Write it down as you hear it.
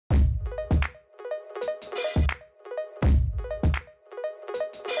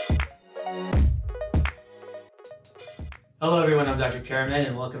Hello everyone, I'm Dr. Karaman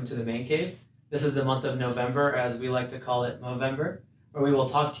and welcome to the Main Cave. This is the month of November, as we like to call it Movember, where we will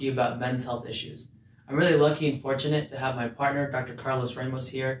talk to you about men's health issues. I'm really lucky and fortunate to have my partner, Dr. Carlos Ramos,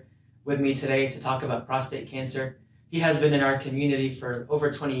 here with me today to talk about prostate cancer. He has been in our community for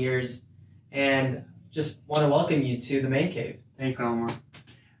over 20 years and just want to welcome you to the Main Cave. Thank you,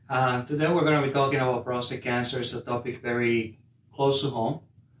 Omar. Today we're going to be talking about prostate cancer. It's a topic very close to home.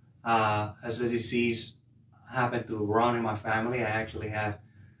 As the disease happened to run in my family, I actually have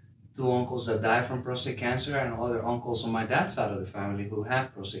two uncles that died from prostate cancer and other uncles on my dad's side of the family who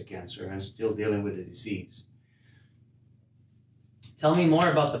had prostate cancer and still dealing with the disease. Tell me more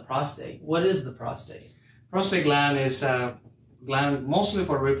about the prostate. What is the prostate? Prostate gland is a gland mostly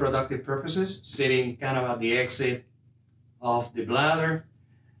for reproductive purposes, sitting kind of at the exit of the bladder.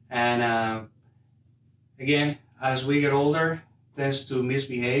 And again, as we get older, tends to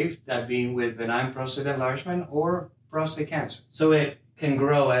misbehave, that being with benign prostate enlargement or prostate cancer. So it can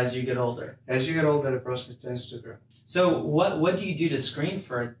grow as you get older? As you get older, the prostate tends to grow. So what do you do to screen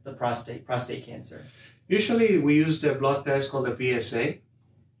for the prostate cancer? Usually we use the blood test called the PSA,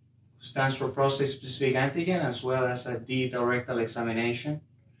 stands for prostate-specific antigen, as well as a digital rectal examination.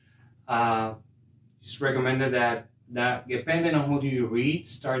 It's recommended that depending on who do you read,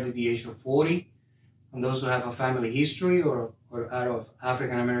 start at the age of 40, and those who have a family history or out of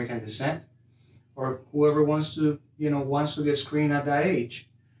African American descent, or whoever wants to get screened at that age.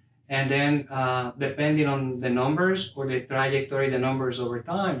 And then depending on the numbers or the trajectory, the numbers over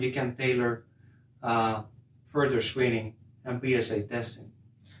time, you can tailor further screening and PSA testing.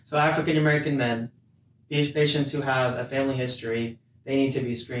 So African American men, patients who have a family history, they need to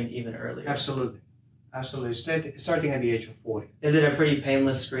be screened even earlier. Absolutely. Absolutely. Starting at the age of 40. Is it a pretty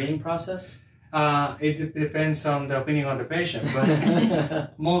painless screening process? It depends on the opinion of the patient,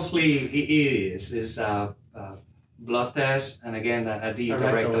 but mostly it is. It's blood test and again a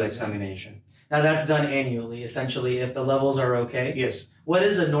digital rectal examination. Now that's done annually, essentially, if the levels are okay? Yes. What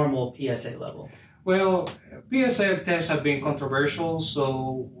is a normal PSA level? Well, PSA tests have been controversial,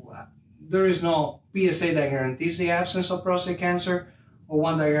 so there is no PSA that guarantees the absence of prostate cancer or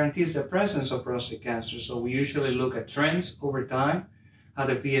one that guarantees the presence of prostate cancer. So we usually look at trends over time, how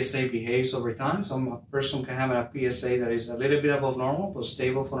the PSA behaves over time. Some person can have a PSA that is a little bit above normal, but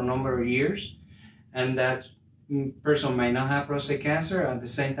stable for a number of years. And that person may not have prostate cancer. At the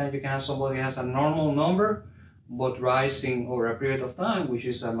same time, you can have somebody who has a normal number, but rising over a period of time, which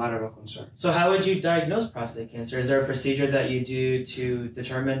is a matter of concern. So how would you diagnose prostate cancer? Is there a procedure that you do to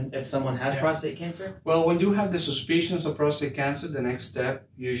determine if someone has prostate cancer? Well, when you have the suspicions of prostate cancer, the next step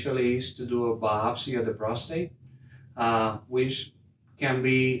usually is to do a biopsy of the prostate, which can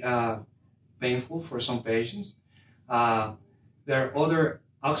be painful for some patients. There are other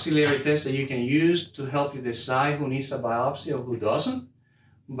auxiliary tests that you can use to help you decide who needs a biopsy or who doesn't.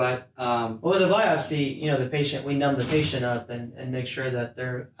 But well, with the biopsy, we numb the patient up and make sure that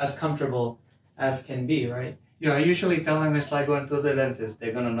they're as comfortable as can be, right? Yeah, I usually tell them it's like going to the dentist.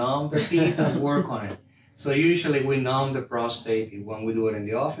 They're gonna numb their teeth and work on it. So usually we numb the prostate when we do it in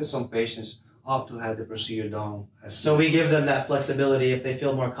the office. Some patients opt to have the procedure done. So we give them that flexibility if they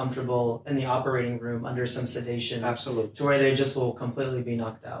feel more comfortable in the operating room under some sedation. Absolutely. To where they just will completely be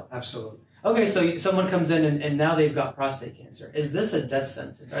knocked out. Absolutely. Okay, so someone comes in and now they've got prostate cancer. Is this a death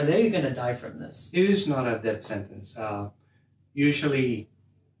sentence? Are they going to die from this? It is not a death sentence. Usually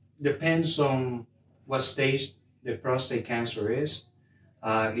depends on what stage the prostate cancer is.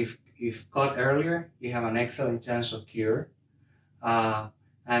 If caught earlier, you have an excellent chance of cure.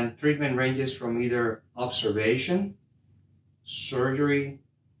 And treatment ranges from either observation, surgery,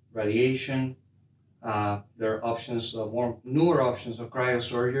 radiation. There are options, more newer options of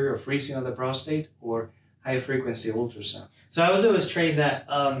cryosurgery or freezing of the prostate or high-frequency ultrasound. So I was always trained that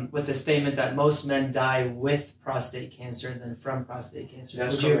with the statement that most men die with prostate cancer than from prostate cancer.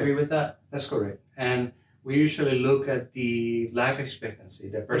 That's Would correct. you agree with that? That's correct. And we usually look at the life expectancy.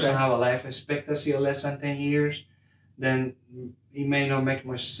 The person have a life expectancy of less than 10 years, then it may not make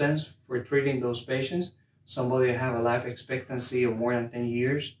much sense for treating those patients. Somebody have a life expectancy of more than 10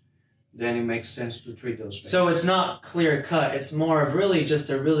 years, then it makes sense to treat those patients. So it's not clear cut. It's more of really just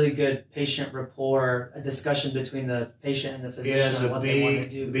a really good patient rapport, a discussion between the patient and the physician Yes, on what they want to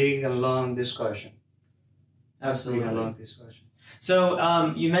do. Big and long discussion. Absolutely. Big and long discussion.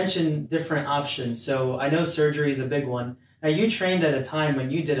 So you mentioned different options. So I know surgery is a big one. Now you trained at a time when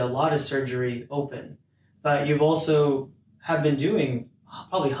you did a lot of surgery open, but you've also have been doing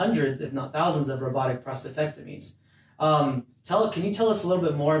probably hundreds, if not thousands, of robotic prostatectomies. Can you tell us a little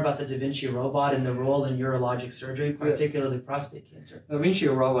bit more about the Da Vinci robot and the role in urologic surgery, particularly prostate cancer? Da Vinci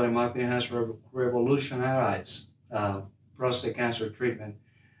robot, in my opinion, has revolutionized prostate cancer treatment.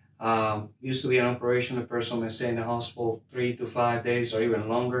 Used to be an operation, the person may stay in the hospital 3 to 5 days or even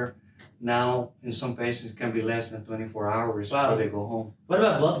longer. Now, in some patients, it can be less than 24 hours before they go home. What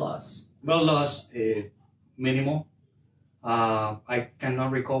about blood loss? Blood loss, minimal. I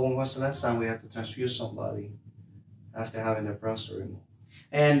cannot recall when was the last time we had to transfuse somebody after having their prostate removed.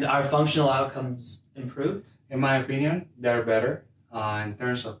 And are functional outcomes improved? In my opinion, they're better in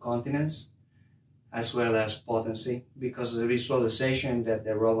terms of continence as well as potency because of the visualization that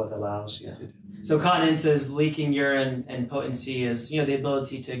the robot allows you to do. So continence is leaking urine, and potency is the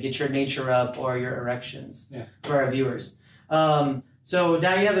ability to get your nature up or your erections for our viewers. So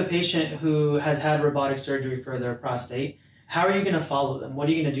now you have a patient who has had robotic surgery for their prostate. How are you going to follow them? What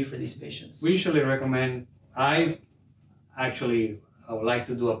are you going to do for these patients? We usually recommend, I would like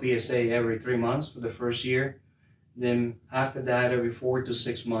to do a PSA every 3 months for the first year. Then after that, every 4 to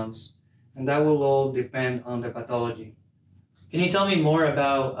 6 months. And that will all depend on the pathology. Can you tell me more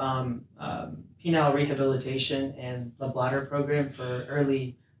about penile rehabilitation and the bladder program for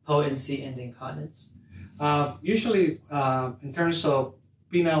early potency and incontinence? Usually, in terms of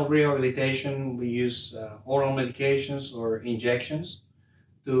penile rehabilitation, we use oral medications or injections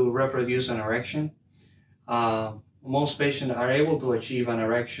to reproduce an erection. Most patients are able to achieve an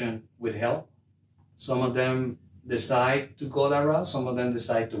erection with help. Some of them decide to go that route, some of them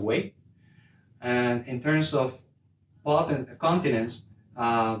decide to wait. And in terms of continence,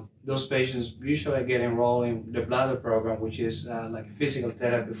 those patients usually get enrolled in the bladder program, which is like physical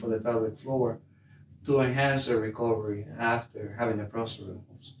therapy for the pelvic floor to enhance their recovery after having the prostate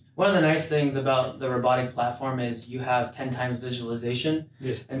removed. One of the nice things about the robotic platform is you have 10 times visualization.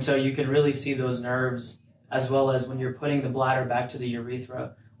 Yes. And so you can really see those nerves as well as when you're putting the bladder back to the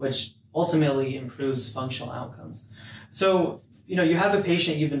urethra, which ultimately improves functional outcomes. So, you have a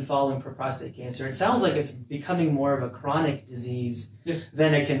patient you've been following for prostate cancer. It sounds like it's becoming more of a chronic disease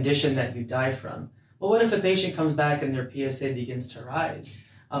than a condition that you die from. Well, what if a patient comes back and their PSA begins to rise?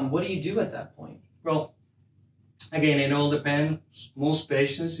 What do you do at that point? Well, again, it all depends. Most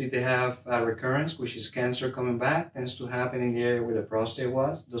patients, if they have a recurrence, which is cancer coming back, tends to happen in the area where the prostate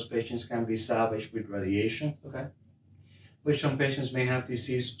was. Those patients can be salvaged with radiation. Okay. Which some patients may have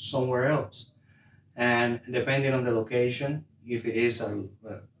disease somewhere else. And depending on the location, if it is a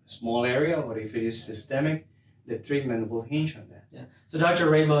small area or if it is systemic, the treatment will hinge on that. Yeah. So Dr.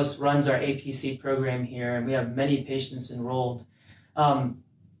 Ramos runs our APC program here, and we have many patients enrolled. And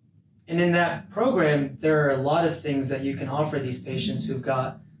in that program, there are a lot of things that you can offer these patients who've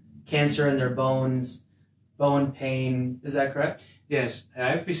got cancer in their bones, bone pain. Is that correct? Yes.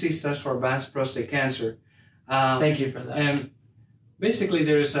 APC stands for advanced prostate cancer. Thank you for that. And basically,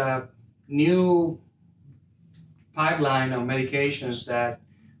 there's a new pipeline of medications that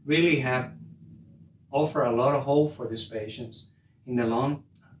really offer a lot of hope for these patients in the long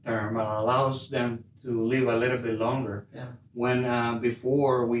term and allows them to live a little bit longer. Yeah. When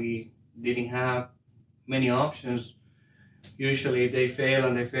before we didn't have many options, usually if they fail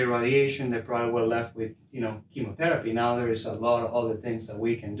and they fail radiation, they probably were left with chemotherapy. Now there is a lot of other things that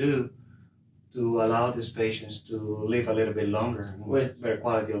we can do to allow these patients to live a little bit longer with better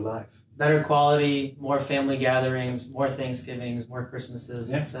quality of life. Better quality, more family gatherings, more Thanksgivings, more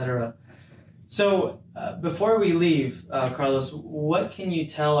Christmases, etc. So before we leave, Carlos, what can you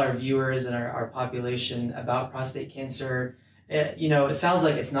tell our viewers and our population about prostate cancer? It sounds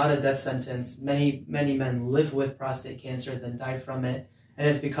like it's not a death sentence. Many men live with prostate cancer, then die from it, and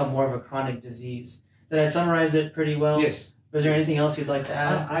it's become more of a chronic disease. Did I summarize it pretty well? Yes. Was there anything else you'd like to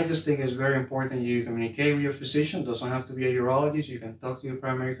add? I just think it's very important you communicate with your physician. It doesn't have to be a urologist. You can talk to your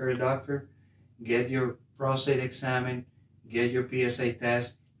primary care doctor, get your prostate examined, get your PSA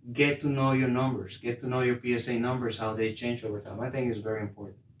test, get to know your numbers, get to know your PSA numbers, how they change over time. I think it's very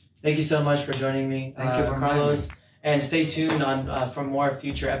important. Thank you so much for joining me, Thank you, Carlos. And stay tuned for more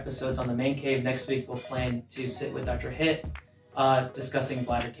future episodes on the Man Cave. Next week, we'll plan to sit with Dr. Hitt discussing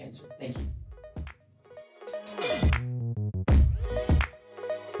bladder cancer. Thank you.